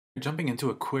Jumping into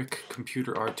a quick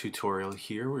computer art tutorial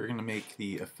here, we're going to make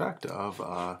the effect of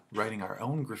writing our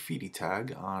own graffiti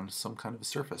tag on some kind of a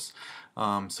surface.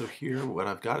 So here what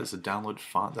I've got is a downloaded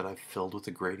font that I've filled with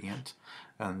a gradient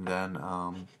and then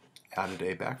added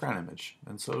a background image.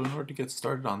 And so in order to get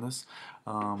started on this,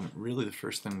 really the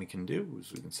first thing we can do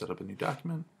is we can set up a new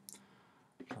document.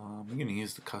 I'm going to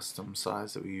use the custom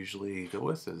size that we usually go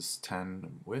with, is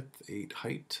 10 width, 8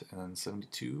 height, and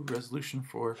 72 resolution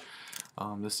for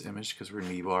this image because we're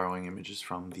going to be borrowing images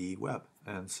from the web,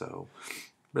 and so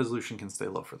resolution can stay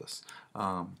low for this.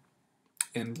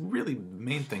 And really the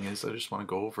main thing is I just want to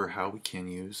go over how we can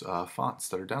use fonts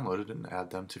that are downloaded and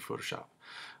add them to Photoshop.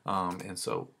 And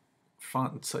so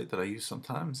font site that I use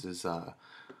sometimes is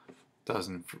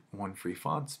 1001 Free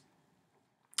Fonts.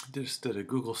 Just did a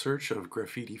Google search of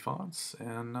graffiti fonts,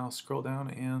 and I'll scroll down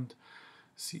and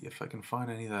see if I can find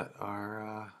any that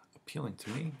are appealing to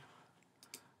me.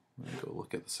 I'm going to go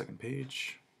look at the second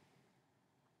page.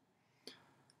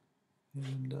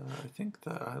 And I think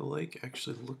that I like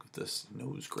actually the look of this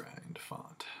nose grind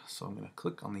font. So I'm going to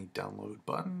click on the download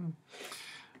button,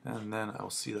 and then I'll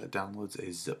see that downloads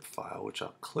a zip file, which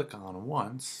I'll click on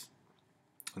once,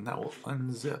 and that will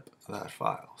unzip that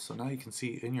file. So now you can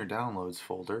see in your downloads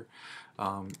folder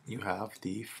you have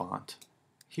the font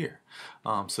here.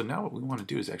 So now what we want to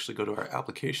do is actually go to our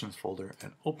applications folder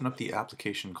and open up the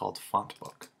application called Font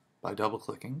Book by double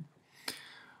clicking.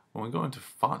 When we go into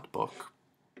Font Book,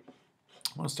 I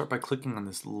want to start by clicking on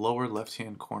this lower left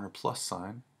hand corner plus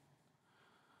sign,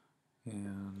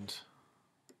 and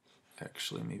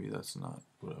actually maybe that's not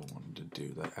what I wanted to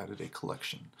do. That added a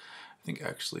collection. I think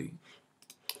actually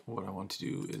what I want to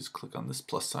do is click on this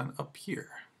plus sign up here.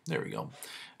 There we go.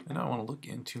 And I want to look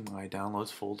into my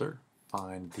downloads folder,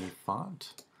 find the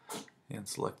font, and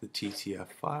select the TTF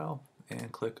file,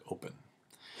 and click open.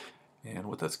 And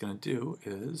what that's going to do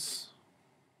is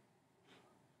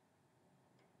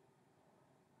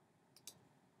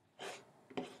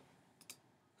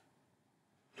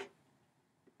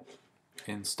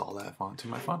install that font to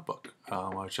my font book,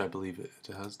 which I believe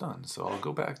it has done. So I'll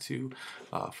go back to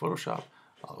Photoshop.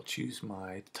 I'll choose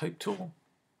my type tool,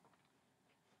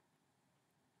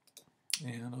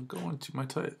 and I'll go into my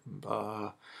type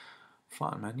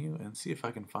font menu and see if I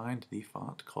can find the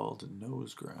font called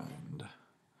Nose Grind.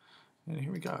 And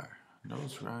here we go,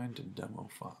 Nose Grind Demo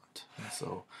Font. And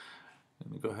so I'm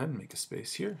going to go ahead and make a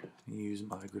space here. Use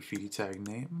my graffiti tag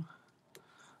name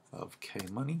of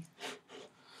KMoney.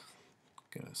 I'm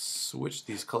going to switch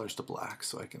these colors to black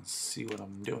so I can see what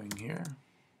I'm doing here.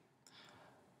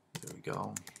 There we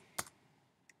go.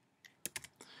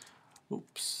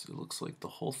 Oops, it looks like the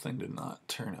whole thing did not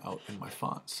turn out in my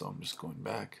font, so I'm just going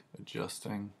back,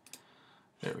 adjusting.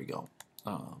 There we go.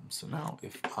 So now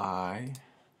if I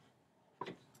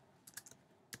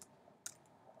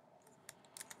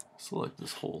select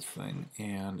this whole thing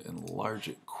and enlarge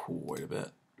it quite a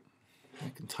bit, I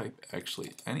can type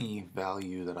actually any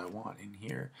value that I want in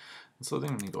here. And so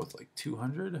then I'm going to go with like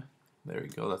 200. There we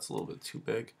go, that's a little bit too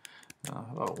big. How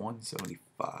about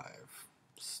 175?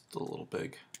 Still a little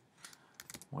big.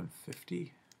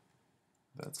 150.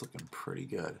 That's looking pretty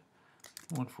good.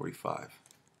 145.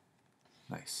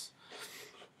 Nice.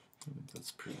 I think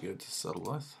that's pretty good to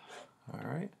settle with.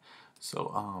 Alright.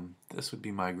 So this would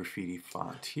be my graffiti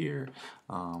font here.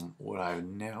 What I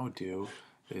would now do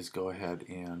is go ahead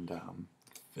and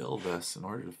fill this. In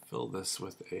order to fill this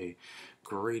with a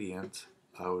gradient,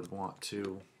 I would want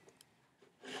to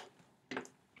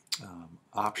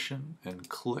option and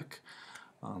click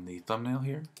on the thumbnail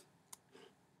here.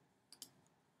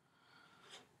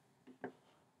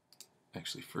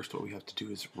 Actually, first what we have to do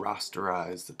is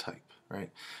rasterize the type,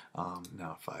 right?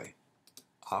 Now if I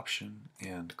option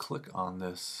and click on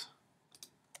this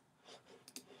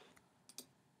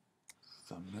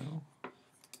thumbnail,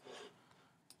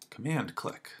 command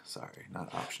click, sorry,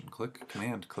 not option click,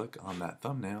 command click on that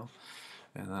thumbnail,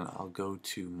 and then I'll go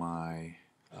to my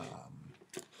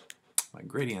my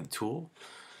gradient tool,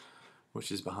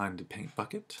 which is behind the paint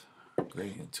bucket.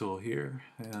 Gradient tool here,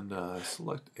 and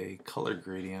select a color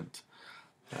gradient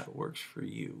that works for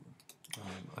you.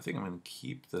 I think I'm going to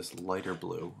keep this lighter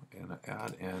blue and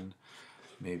add in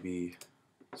maybe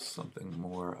something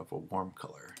more of a warm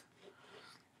color,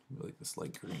 like this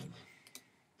light green.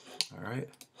 Alright,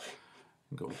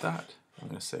 go with that. I'm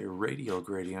going to say radial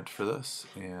gradient for this,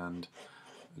 and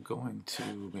I'm going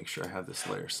to make sure I have this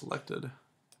layer selected.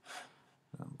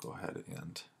 I'll go ahead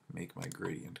and make my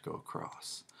gradient go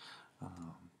across.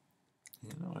 You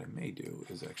know what I may do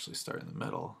is actually start in the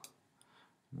middle,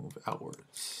 move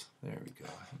outwards. There we go.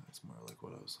 I think that's more like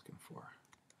what I was looking for.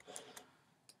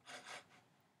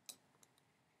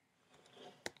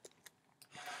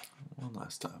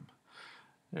 last time.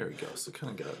 There we go. So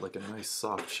kind of got like a nice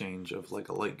soft change of like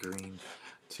a light green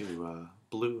to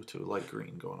blue to light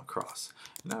green going across.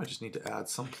 Now I just need to add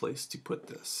some place to put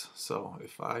this. So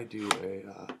if I do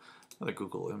another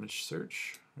Google image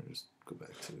search, or just go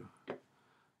back to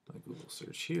my Google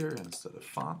search here, and instead of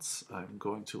fonts, I'm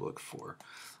going to look for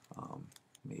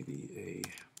maybe a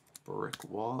brick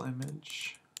wall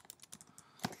image.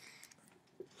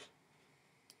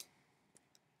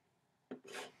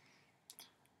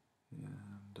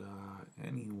 And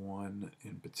any one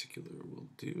in particular will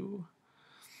do.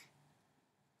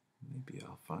 Maybe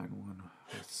I'll find one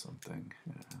with something.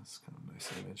 Yeah, that's kind of a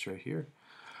nice image right here.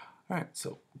 Alright,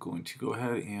 so I'm going to go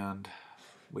ahead and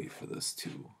wait for this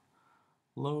to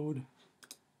load.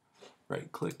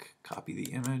 Right click, copy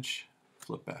the image,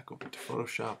 flip back over to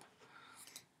Photoshop,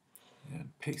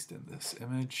 and paste in this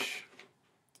image.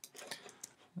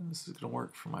 And this is going to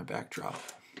work for my backdrop.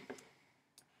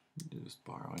 Just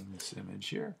borrowing this image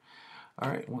here.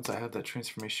 Alright, once I have that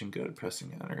transformation good,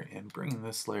 pressing enter and bringing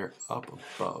this layer up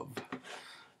above.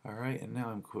 Alright, and now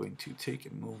I'm going to take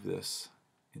and move this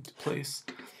into place.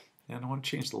 And I want to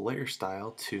change the layer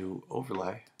style to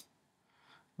overlay.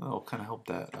 That'll kind of help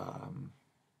that the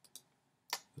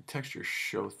texture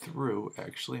show through.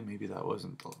 Actually, maybe that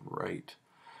wasn't the right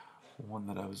one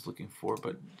that I was looking for,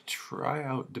 but try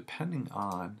out, depending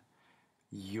on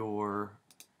your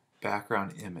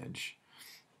background image,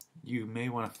 you may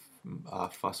want to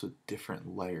fuss with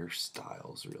different layer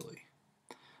styles, really.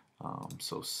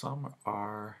 So some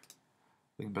are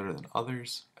looking better than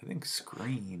others. I think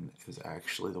screen is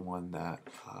actually the one that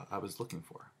I was looking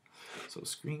for. So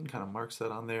screen kind of marks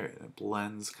that on there, and it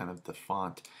blends kind of the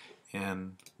font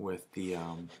in with the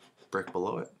brick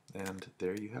below it, and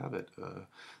there you have it. A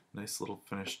nice little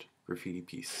finished graffiti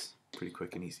piece. Pretty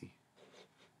quick and easy.